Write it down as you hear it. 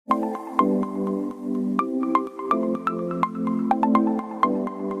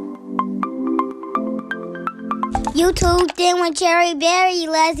YouTube thing with Cherry Berry.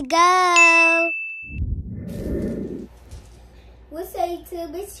 Let's go. What's up,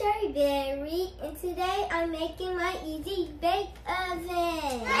 YouTube? It's Cherry Berry, and today I'm making my easy bake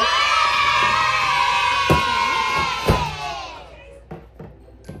oven.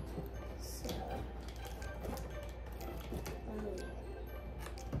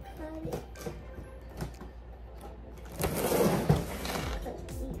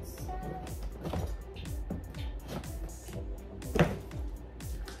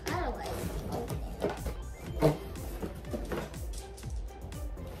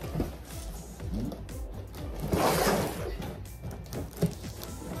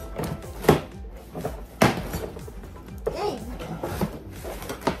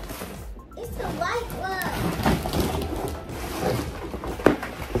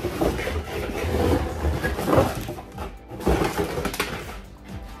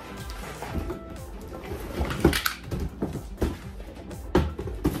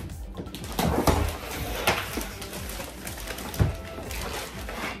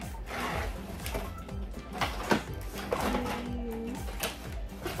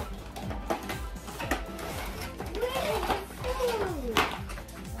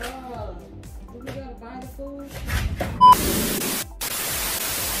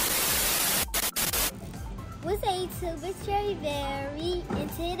 What's up, YouTube? It's Cherry Berry, and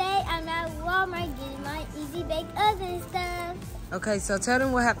today I'm at Walmart getting my easy bake oven stuff. Okay, so tell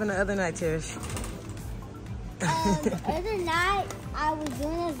them what happened the other night, Cherish. The other night I was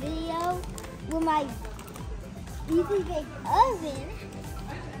doing a video with my easy bake oven.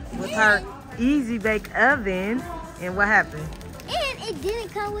 With her easy bake oven, and what happened? And it didn't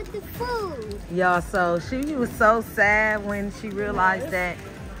come with the food. Y'all, so she was so sad when she realized that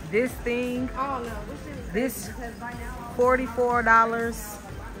this thing, this $44,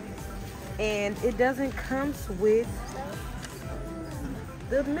 and it doesn't come with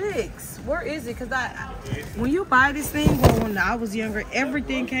the mix. Where is it? Because when you buy this thing, well, when I was younger,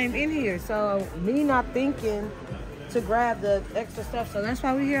 everything came in here. So me not thinking to grab the extra stuff. So that's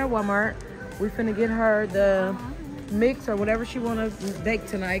why we're here at Walmart. We finna get her the mix or whatever she wanna bake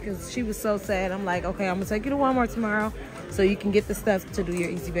tonight, because she was so sad. I'm like, okay, I'm gonna take you to Walmart tomorrow so you can get the stuff to do your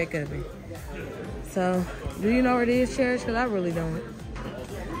easy bake oven. So, do you know where it is, Cherish? Because I really don't.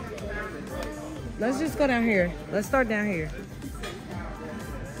 Let's just go down here. Let's start down here.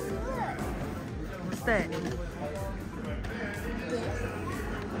 What's that?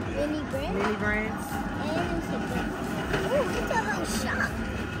 Mini bread. Mini brands. And chicken. Ooh, it's a little shop.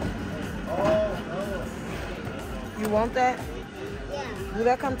 You want that? Yeah. Do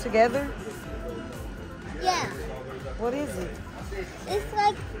that come together? Yeah. What is it? It's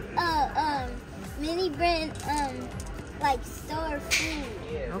like mini brand like store food.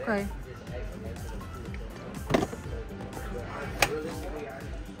 Okay.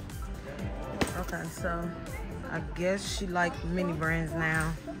 Okay, so I guess she like mini brands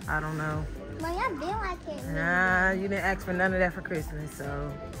now. I don't know. Well, I've been like it. Nah, you didn't ask for none of that for Christmas,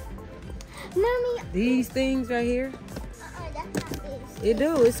 so. Mommy. These things right here. That's not this. It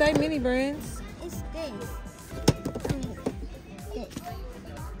do. It say mini brands. It's this.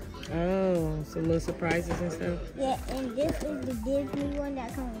 Oh, some little surprises and stuff. Yeah, and this is the Disney one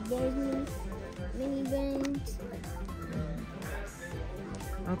that comes with Disney mini brands.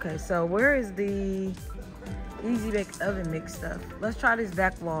 Okay, so where is the easy bake oven mix stuff? Let's try this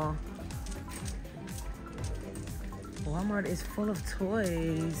back wall. Walmart is full of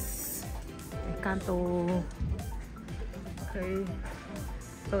toys. Encanto. Okay,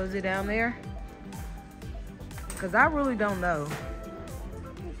 so is it down there? Because I really don't know.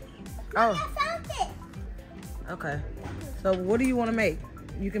 Oh. I found it. Okay. So what do you want to make?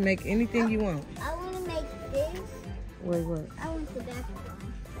 You can make anything you want. I want to make this. Wait, what? I want the back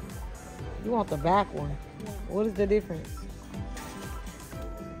one. You want the back one? Yeah. What is the difference?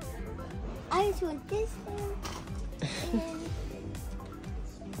 I just want this one.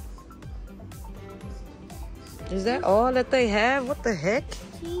 Is that all that they have? What the heck?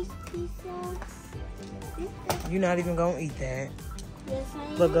 Cheese pizza. You're not even gonna eat that. Yes, I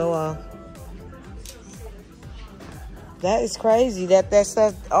am. But go off. That is crazy. That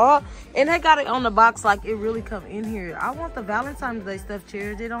stuff all, and they got it on the box like it really come in here. I want the Valentine's Day stuff,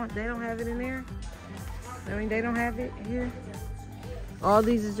 Cherish. They don't have it in there. I mean, they don't have it here. All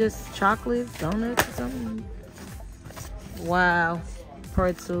these is just chocolate, donuts or something. Wow.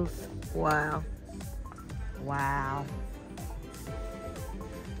 Pretzels. Wow. Wow.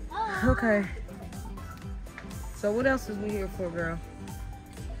 Okay. So what else is we here for, girl?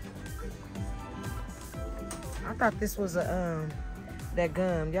 I thought this was a that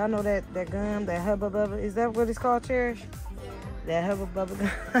gum. Y'all know that gum, that Hubba Bubba? Is that what it's called, Cherish? Yeah. That Hubba Bubba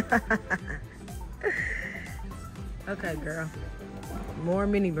gum. Okay, girl. More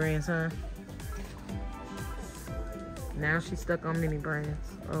mini brands, huh? Now she's stuck on mini brands.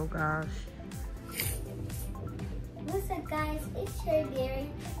 Oh, gosh. What's up, guys? It's Cherry Berry.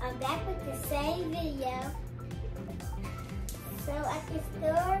 I'm back with the same video. So at the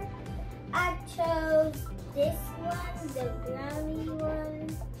store, I chose this one, the brownie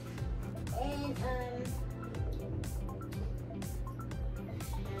one, and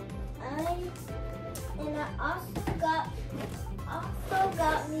I also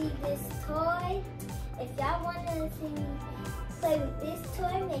got me this toy. If y'all want to see me play with this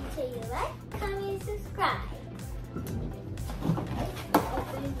toy, make sure you like, comment, and subscribe.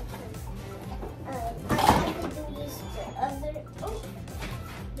 I had to do this the other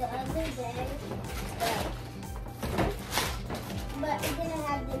day, but it didn't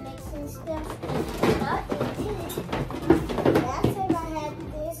have the mixing stuff. But it did. Last time I had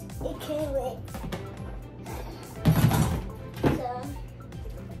this, it came with. So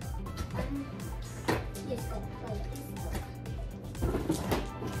I'm just gonna play this.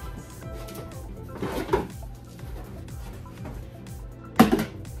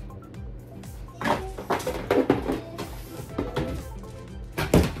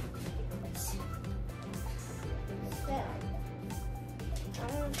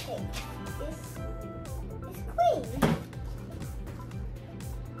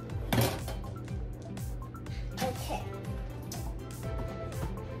 Okay.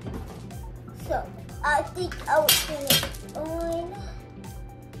 So I think I will turn it on.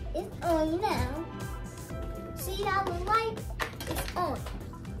 It's on now. See how the light is on.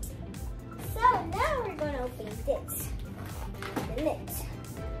 So now we're gonna open this. The next.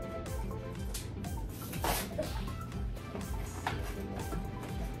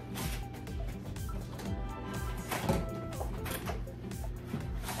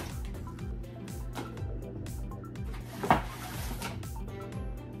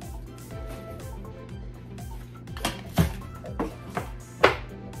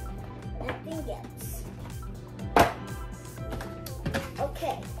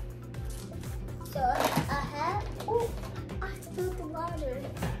 Okay, so I spilled the water.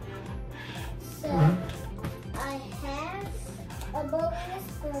 So I have a bowl and a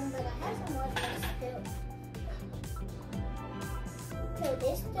spoon, but I have some water still. So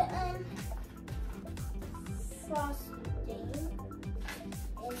this the frosting,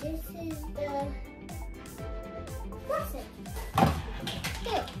 and this is the frosting.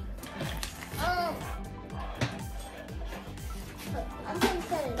 Here. I'm gonna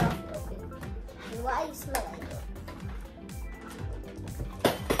turn it off real quick. Why you smell like it?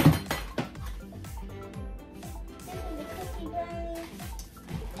 This is the cookie brownie.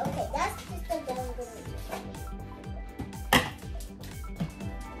 Okay, that's just the done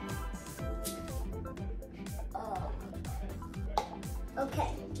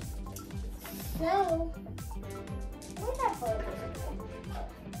okay. So where's that photo?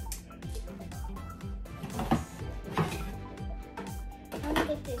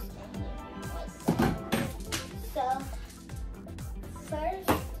 Put this in here like that. So first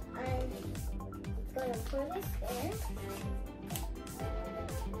I'm gonna put this in.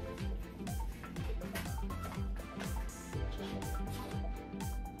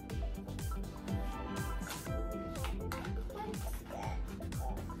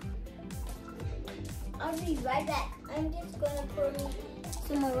 I'll be right back. I'm just gonna pour me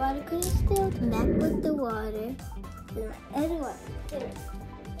some more water because it's still back with the water. And water.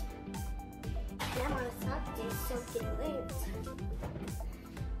 Now my sock is soaking wet.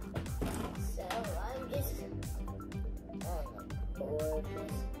 So I'm just gonna pour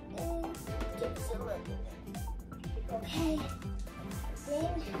this in, get some of it. Okay.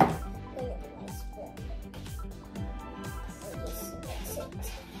 Then put it in my spoon. And just mix it.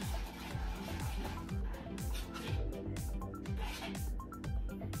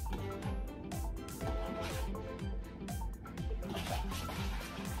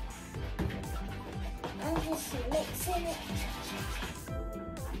 I'm just mixing it.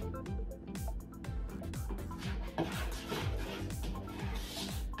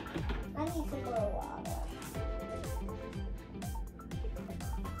 I need some more water.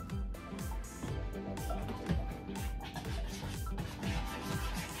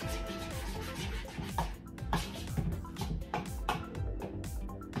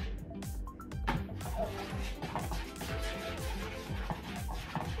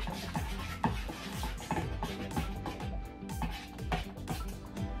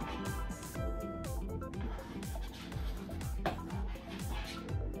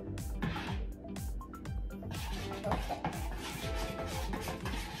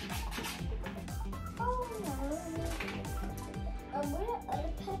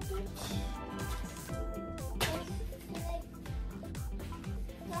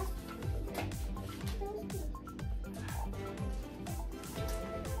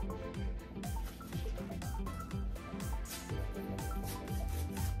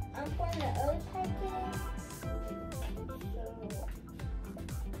 I'm putting the other packet.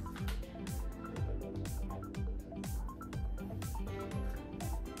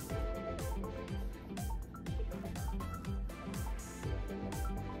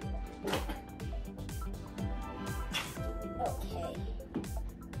 Okay.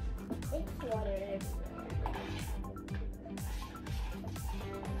 It's water everywhere.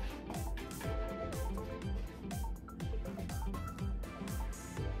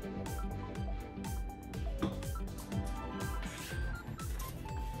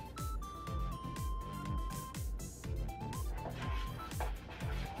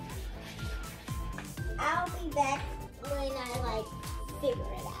 I'll be back when I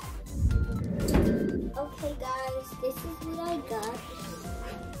figure it out. Okay guys, this is what I got.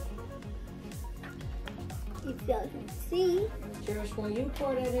 If y'all can see. Cherish, when you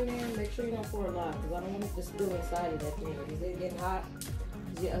pour that in there, make sure you don't pour a lot because I don't want it to spill inside of that thing. Is it getting hot?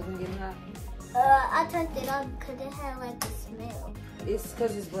 Is your oven getting hot? I turned it on because it had a smell. It's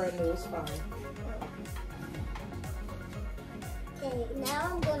because it's brand new, it's fine. Okay,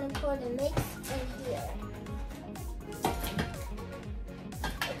 now I'm going to pour the mix in here.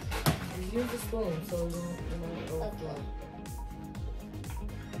 Use a spoon so you don't overflow.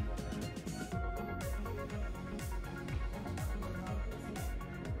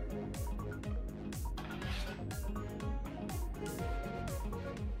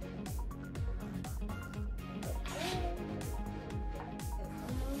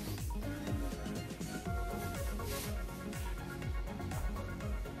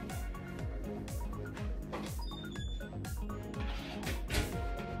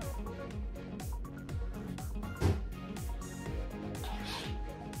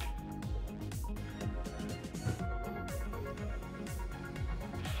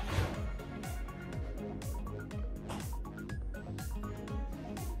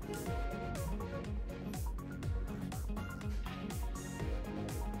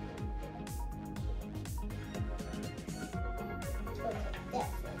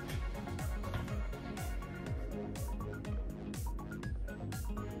 Okay.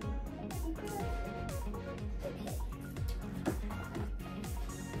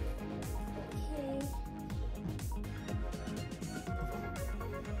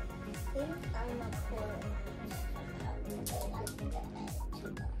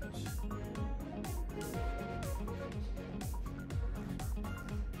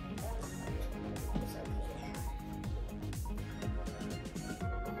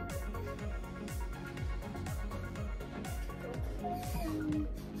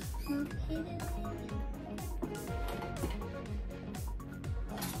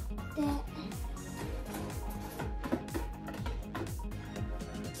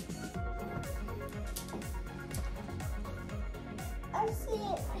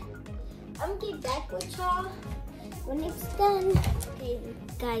 I'm gonna get back with y'all when it's done. Okay,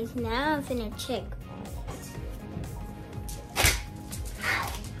 guys, now I'm gonna check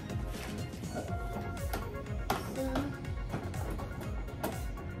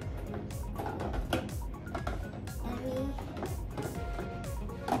on it.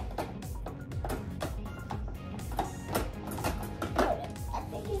 I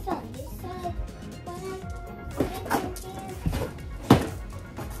think it's on this side.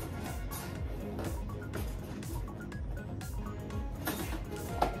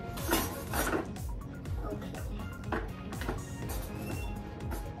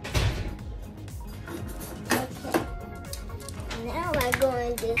 Now I go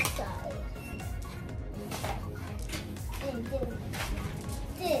on this side. And then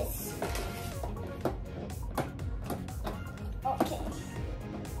this. Okay.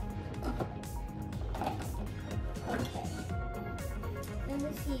 Okay. Let me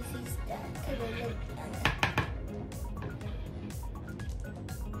see if he's done. Cause it looks done.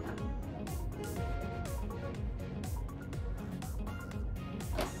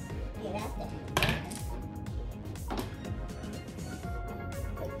 Get out there.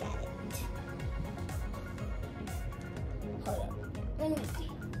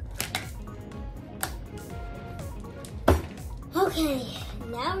 Okay,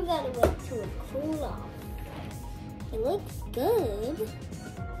 now we gotta wait till it cool off. It looks good.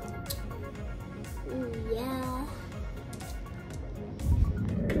 Yeah.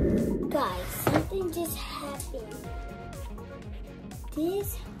 Guys, something just happened.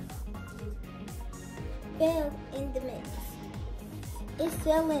 This fell in the mix. It's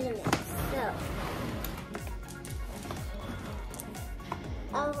still in a mix, so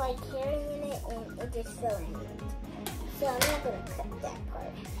I was like carrying it and it just fell in it. So I'm not gonna cut that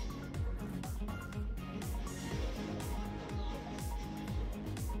part.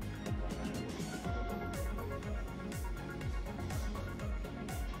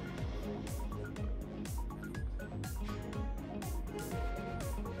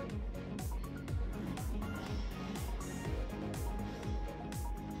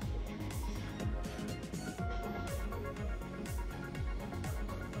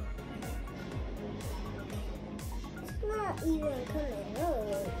 Not even coming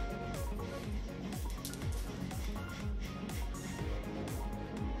out.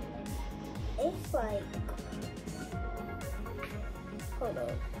 It's like, hold on,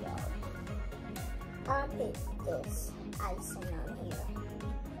 y'all. I'll put this icing on here.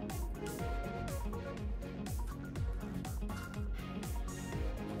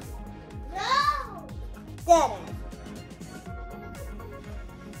 No! Dead end.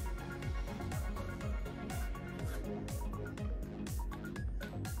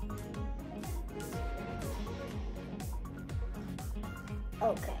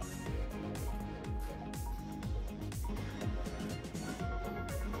 Okay.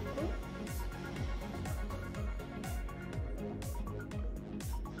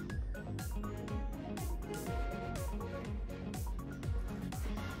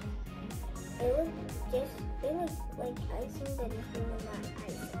 It was like icing, but it's really not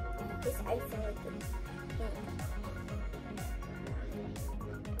icing. It's icing with the pink.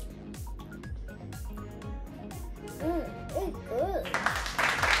 It's good.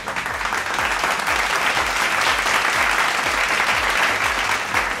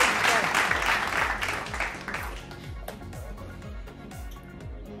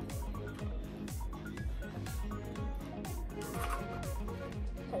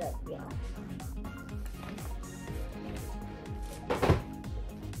 Hold up, y'all.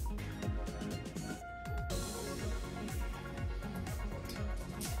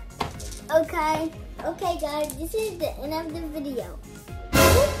 Okay guys, this is the end of the video.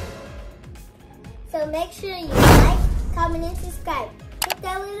 So make sure you like, comment, and subscribe. Hit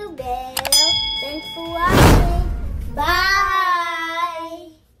that little bell. Thanks for watching. Bye.